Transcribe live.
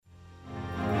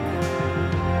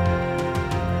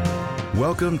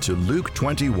Welcome to Luke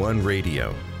 21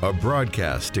 Radio, a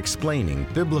broadcast explaining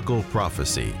biblical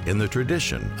prophecy in the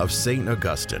tradition of St.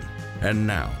 Augustine. And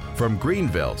now, from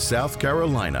Greenville, South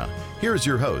Carolina, here's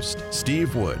your host,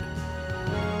 Steve Wood.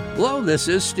 Hello, this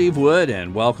is Steve Wood,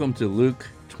 and welcome to Luke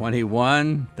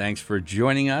 21. Thanks for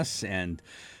joining us, and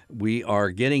we are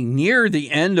getting near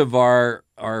the end of our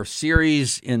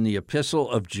series in the Epistle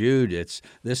of Jude. It's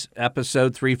this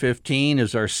episode 315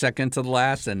 is our second to the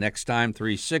last, and next time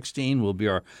 316 will be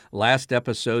our last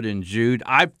episode in Jude.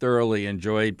 I've thoroughly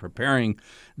enjoyed preparing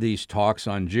these talks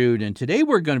on Jude, and today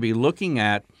we're going to be looking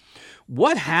at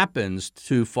what happens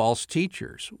to false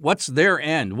teachers. What's their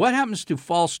end? What happens to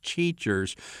false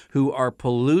teachers who are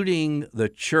polluting the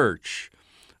church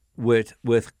with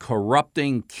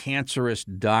corrupting, cancerous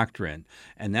doctrine?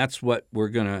 And that's what we're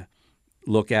going to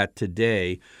look at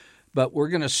today. But we're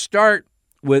going to start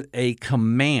with a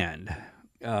command.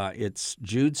 It's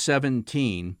Jude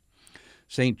 17.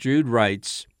 St. Jude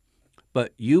writes,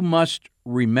 "But you must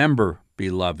remember,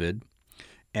 beloved,"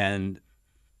 and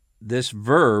this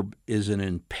verb is an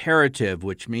imperative,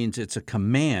 which means it's a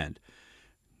command.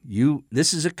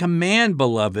 This is a command,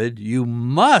 beloved. You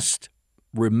must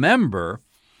remember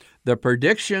the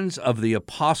predictions of the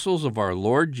apostles of our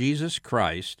Lord Jesus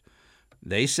Christ.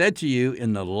 They said to you,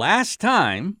 in the last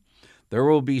time, there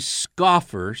will be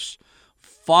scoffers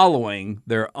following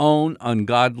their own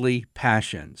ungodly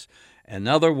passions. In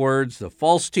other words, the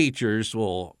false teachers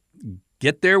will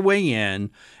get their way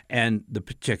in, and the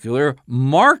particular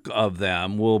mark of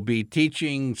them will be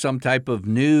teaching some type of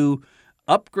new,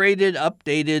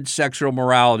 updated sexual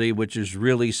morality, which is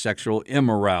really sexual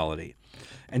immorality.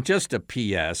 And just a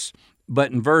P.S.,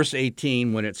 but in verse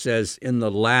 18, when it says, in the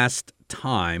last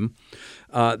time,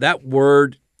 that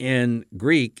word in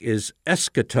Greek is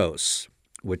eschatos,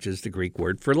 which is the Greek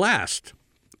word for last.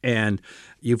 And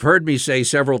you've heard me say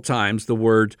several times the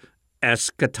word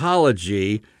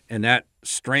eschatology, and that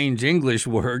strange English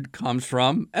word comes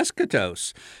from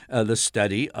eschatos, the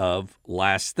study of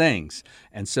last things.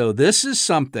 And so this is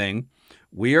something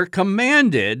we are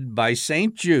commanded by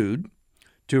St. Jude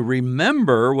to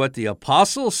remember what the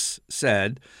apostles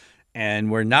said, and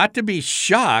we're not to be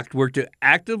shocked. We're to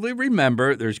actively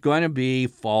remember there's going to be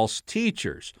false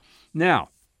teachers. Now,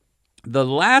 the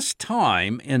last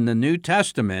time in the New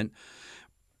Testament,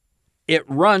 it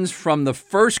runs from the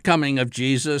first coming of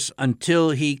Jesus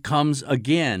until he comes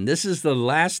again. This is the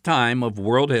last time of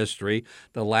world history,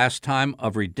 the last time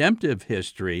of redemptive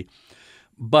history.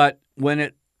 But when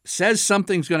it says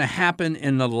something's going to happen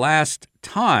in the last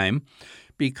time,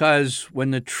 because when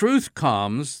the truth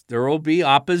comes, there will be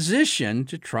opposition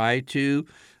to try to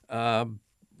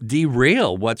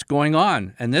derail what's going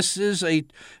on. And this is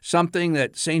something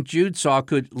that St. Jude saw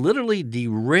could literally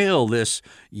derail this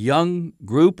young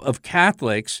group of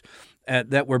Catholics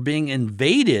that were being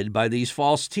invaded by these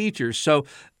false teachers. So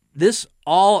this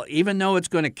all, even though it's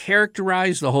going to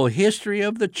characterize the whole history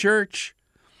of the church,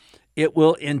 it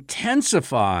will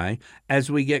intensify as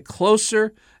we get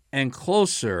closer and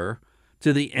closer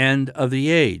to the end of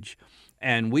the age.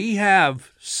 And we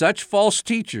have such false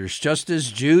teachers, just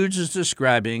as Jude is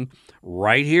describing,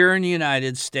 right here in the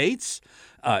United States.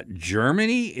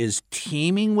 Germany is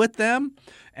teeming with them.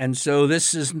 And so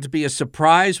this isn't to be a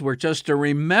surprise. We're just to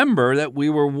remember that we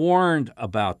were warned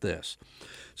about this.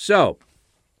 So,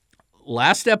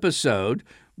 last episode,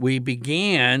 we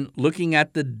began looking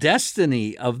at the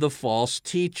destiny of the false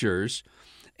teachers.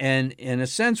 And in a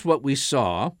sense, what we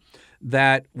saw,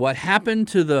 that what happened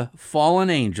to the fallen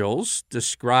angels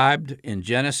described in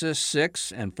Genesis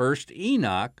 6 and 1st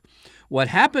Enoch, what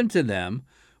happened to them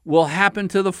will happen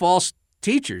to the false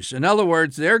teachers. In other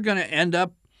words, they're going to end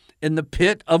up in the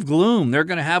pit of gloom. They're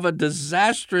going to have a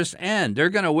disastrous end. They're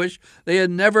going to wish they had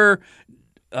never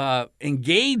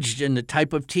engaged in the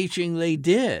type of teaching they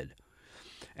did.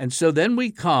 And so then we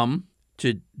come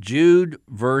to Jude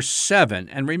verse 7.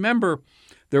 And remember,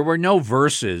 there were no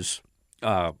verses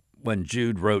when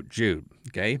Jude wrote Jude,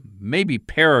 okay? Maybe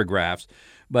paragraphs,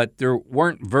 but there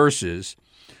weren't verses.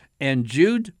 And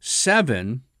Jude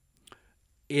 7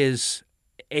 is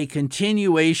a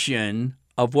continuation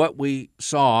of what we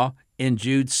saw in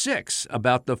Jude 6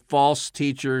 about the false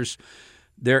teachers,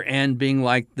 their end being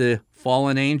like the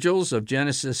fallen angels of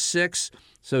Genesis 6.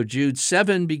 So Jude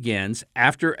 7 begins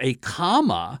after a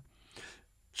comma,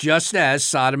 just as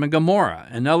Sodom and Gomorrah.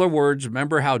 In other words,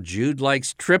 remember how Jude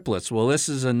likes triplets. Well, this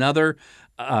is another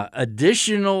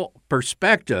additional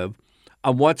perspective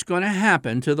on what's going to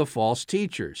happen to the false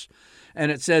teachers.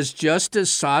 And it says, just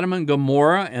as Sodom and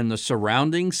Gomorrah and the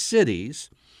surrounding cities,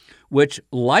 which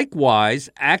likewise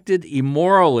acted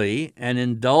immorally and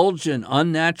indulged in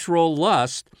unnatural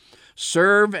lust,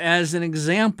 serve as an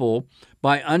example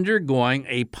by undergoing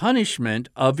a punishment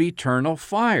of eternal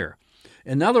fire.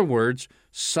 In other words,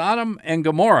 Sodom and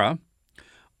Gomorrah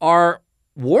are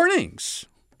warnings.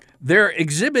 They're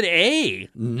Exhibit A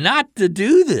not to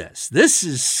do this. This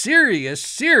is serious,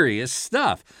 serious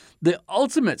stuff, the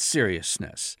ultimate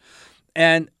seriousness.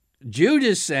 And Jude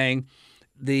is saying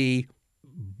the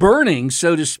burning,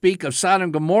 so to speak, of Sodom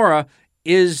and Gomorrah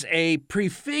is a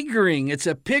prefiguring, it's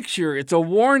a picture, it's a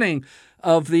warning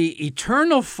of the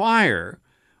eternal fire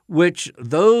which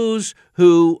those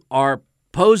who are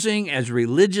posing as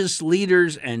religious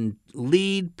leaders and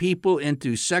lead people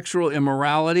into sexual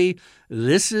immorality,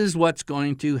 this is what's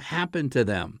going to happen to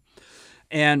them.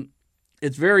 And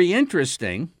it's very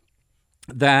interesting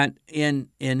that in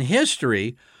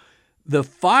history, the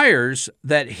fires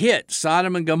that hit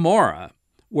Sodom and Gomorrah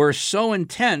were so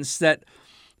intense that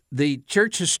the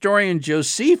church historian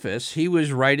Josephus, he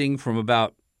was writing from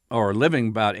living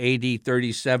about AD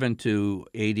 37 to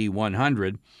AD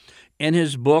 100, in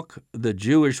his book, The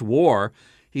Jewish War,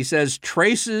 he says,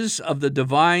 traces of the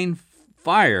divine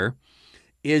fire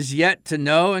is yet to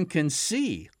know and can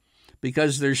see,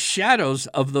 because there's shadows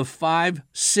of the 5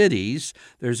 cities.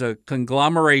 There's a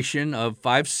conglomeration of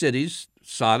 5 cities,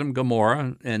 Sodom,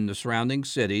 Gomorrah, and the surrounding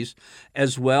cities,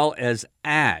 as well as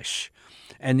ash.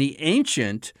 And the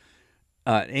ancient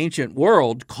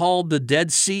world called the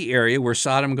Dead Sea area where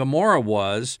Sodom and Gomorrah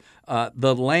was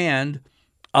the land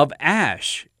of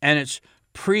ash, and it's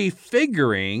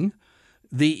prefiguring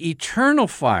the eternal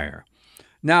fire.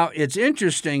 Now, it's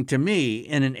interesting to me,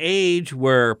 in an age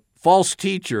where false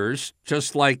teachers,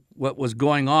 just like what was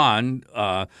going on,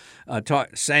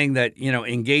 saying that,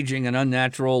 engaging in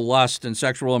unnatural lust and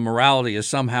sexual immorality is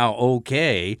somehow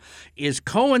okay, is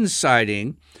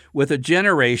coinciding with a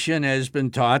generation that has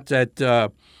been taught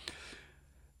that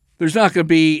there's not going to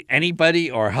be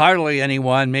anybody, or hardly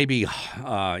anyone, maybe,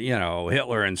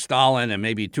 Hitler and Stalin and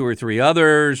maybe 2 or 3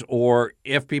 others, or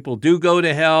if people do go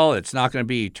to hell, it's not going to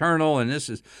be eternal, and this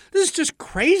is just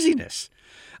craziness.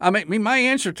 I mean, my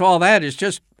answer to all that is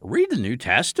just read the New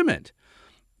Testament.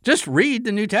 Just read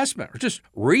the New Testament, or just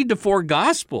read the 4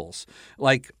 Gospels.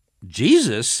 Like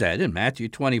Jesus said in Matthew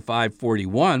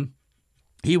 25:41,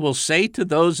 he will say to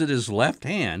those at his left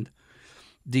hand,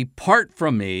 "Depart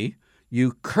from me,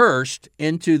 you cursed,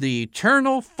 into the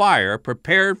eternal fire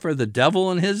prepared for the devil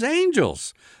and his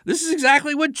angels." This is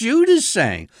exactly what Jude is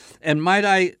saying. And might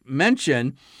I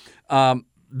mention,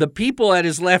 the people at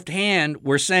his left hand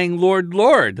were saying, "Lord,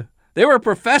 Lord." They were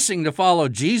professing to follow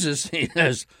Jesus. He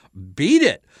says, beat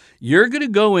it. You're going to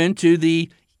go into the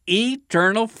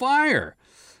eternal fire.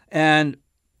 And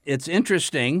it's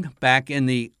interesting, back in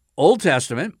the Old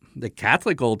Testament, the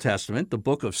Catholic Old Testament, the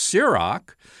book of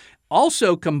Sirach,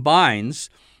 also combines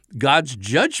God's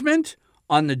judgment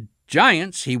on the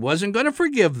giants, he wasn't going to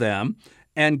forgive them,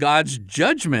 and God's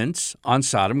judgments on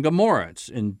Sodom and Gomorrah. It's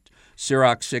in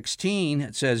Sirach 16,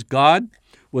 it says, God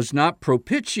was not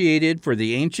propitiated for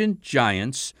the ancient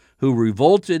giants who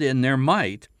revolted in their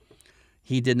might.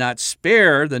 He did not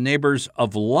spare the neighbors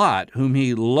of Lot, whom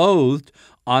he loathed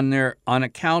on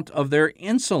account of their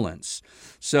insolence.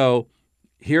 So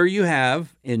here you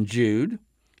have in Jude,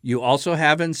 you also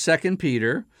have in 2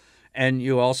 Peter, and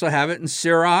you also have it in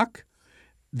Sirach,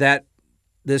 that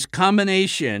this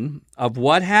combination of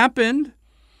what happened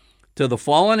to the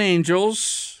fallen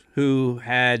angels who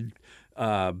had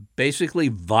basically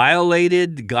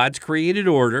violated God's created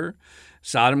order,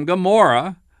 Sodom and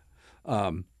Gomorrah,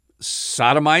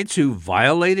 Sodomites who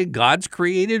violated God's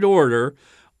created order,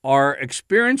 are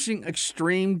experiencing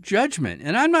extreme judgment.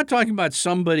 And I'm not talking about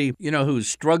somebody, who's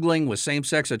struggling with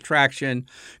same-sex attraction,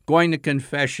 going to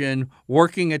confession,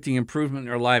 working at the improvement in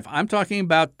their life. I'm talking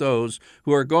about those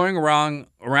who are going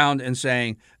around and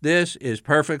saying, this is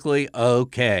perfectly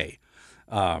okay.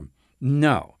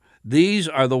 No, these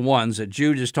are the ones that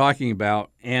Jude is talking about,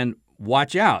 and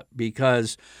watch out,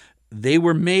 because they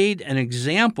were made an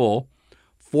example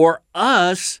for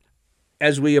us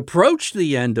as we approach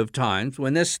the end of times.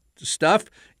 When this stuff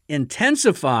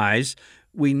intensifies,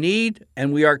 we need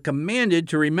and we are commanded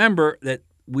to remember that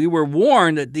we were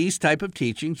warned that these type of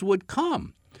teachings would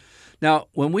come. Now,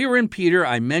 when we were in Peter,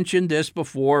 I mentioned this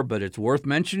before, but it's worth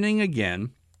mentioning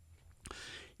again.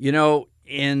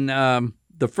 In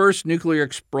the first nuclear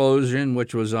explosion,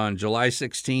 which was on July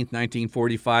 16,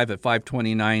 1945 at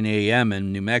 5:29 a.m.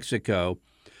 in New Mexico,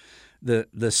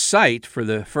 the site for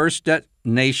the first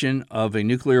detonation of a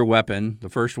nuclear weapon, the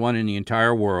first one in the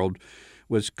entire world,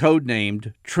 was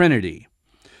codenamed Trinity.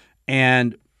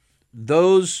 And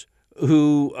those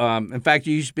who, in fact,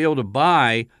 you used to be able to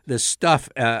buy this stuff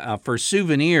for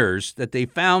souvenirs that they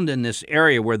found in this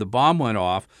area where the bomb went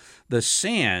off. The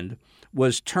sand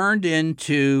was turned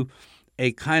into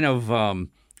a kind of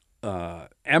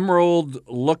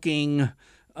emerald-looking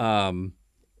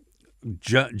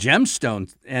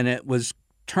gemstone, and it was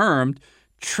termed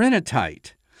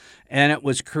trinitite. And it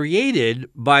was created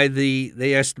by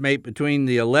they estimate, between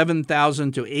the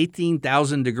 11,000 to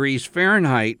 18,000 degrees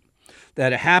Fahrenheit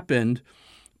that happened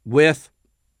with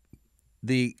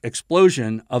the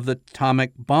explosion of the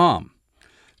atomic bomb.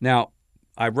 Now,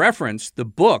 I referenced the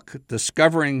book,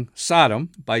 Discovering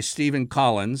Sodom, by Stephen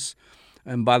Collins.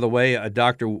 And by the way,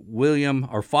 Father William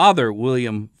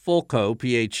Fulco,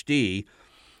 Ph.D.,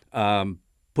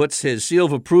 puts his seal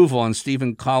of approval on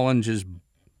Stephen Collins'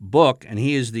 book, and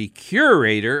he is the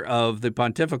curator of the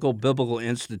Pontifical Biblical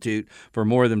Institute for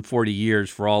more than 40 years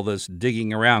for all this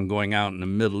digging around going out in the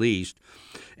Middle East.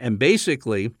 And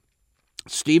basically,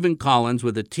 Stephen Collins,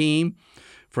 with a team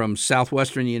from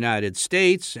southwestern United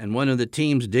States, and one of the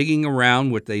teams digging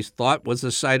around what they thought was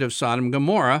the site of Sodom and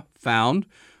Gomorrah, found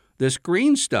this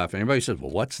green stuff. And everybody says,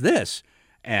 well, what's this?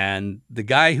 And the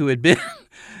guy who had been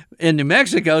in New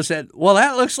Mexico said, well,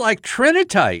 that looks like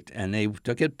trinitite. And they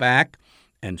took it back,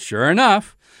 and sure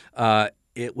enough,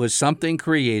 it was something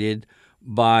created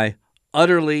by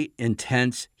utterly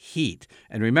intense heat.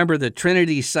 And remember, the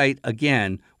Trinity site,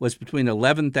 again, was between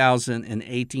 11,000 and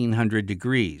 1,800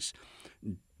 degrees.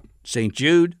 St.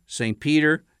 Jude, St.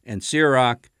 Peter, and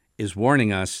Sirach is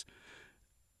warning us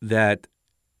that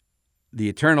the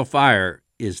eternal fire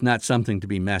is not something to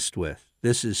be messed with.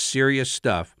 This is serious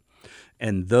stuff.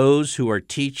 And those who are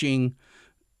teaching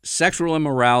sexual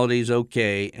immorality is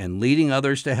okay and leading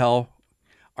others to hell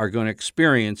are going to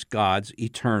experience God's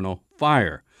eternal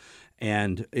fire.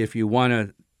 And if you want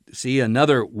to see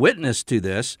another witness to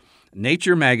this,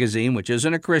 Nature magazine, which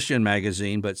isn't a Christian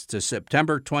magazine, but it's a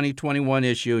September 2021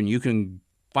 issue, and you can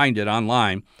find it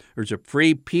online. There's a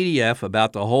free PDF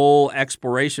about the whole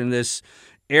exploration of this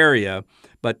area,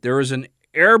 but there was an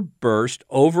airburst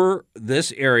over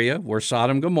this area where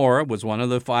Sodom and Gomorrah was one of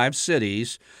the 5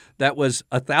 cities that was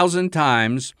 1,000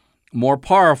 times more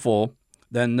powerful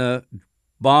than the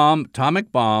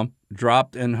atomic bomb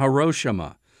dropped in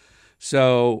Hiroshima.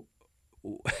 So,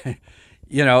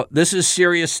 this is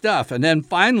serious stuff. And then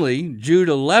finally, Jude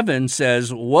 11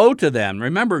 says, woe to them.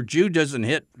 Remember, Jude doesn't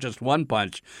hit just one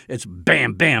punch. It's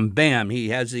bam, bam, bam. He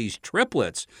has these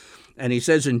triplets. And he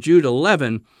says in Jude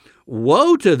 11,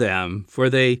 woe to them, for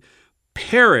they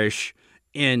perish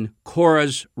in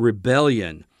Korah's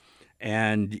rebellion.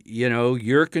 And,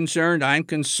 you're concerned, I'm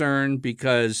concerned,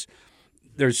 because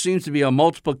there seems to be a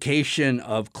multiplication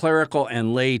of clerical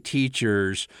and lay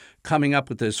teachers coming up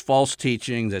with this false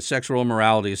teaching that sexual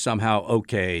immorality is somehow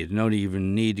okay. You don't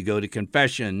even need to go to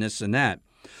confession, this and that.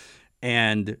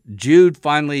 And Jude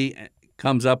finally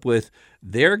comes up with,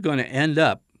 they're going to end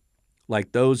up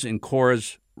like those in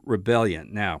Korah's rebellion.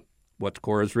 Now, what's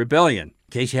Korah's rebellion? In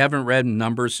case you haven't read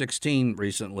Numbers 16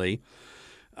 recently,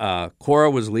 Korah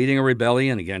was leading a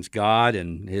rebellion against God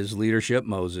and his leadership,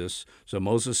 Moses. So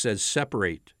Moses said,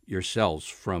 separate yourselves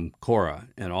from Korah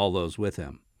and all those with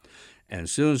him. And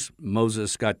as soon as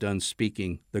Moses got done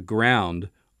speaking, the ground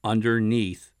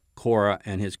underneath Korah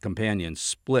and his companions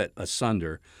split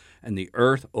asunder, and the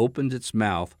earth opened its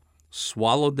mouth,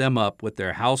 swallowed them up with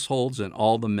their households and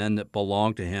all the men that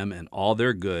belonged to him and all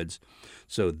their goods.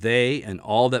 So they and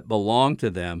all that belonged to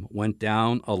them went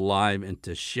down alive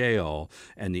into Sheol,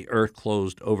 and the earth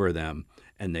closed over them,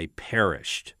 and they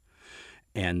perished.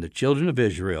 And the children of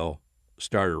Israel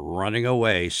started running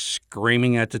away,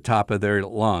 screaming at the top of their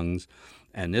lungs.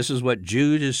 And this is what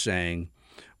Jude is saying,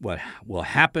 what will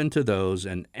happen to those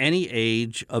in any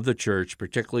age of the church,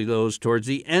 particularly those towards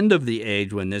the end of the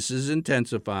age when this is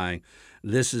intensifying.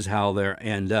 This is how they'll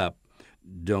end up.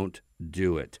 Don't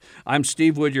do it. I'm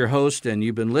Steve Wood, your host, and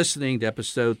you've been listening to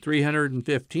episode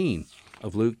 315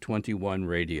 of Luke 21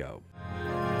 Radio.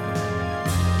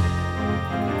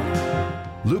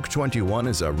 Luke 21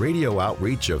 is a radio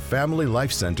outreach of Family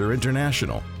Life Center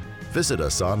International. Visit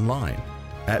us online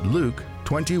at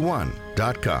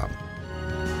luke21.com.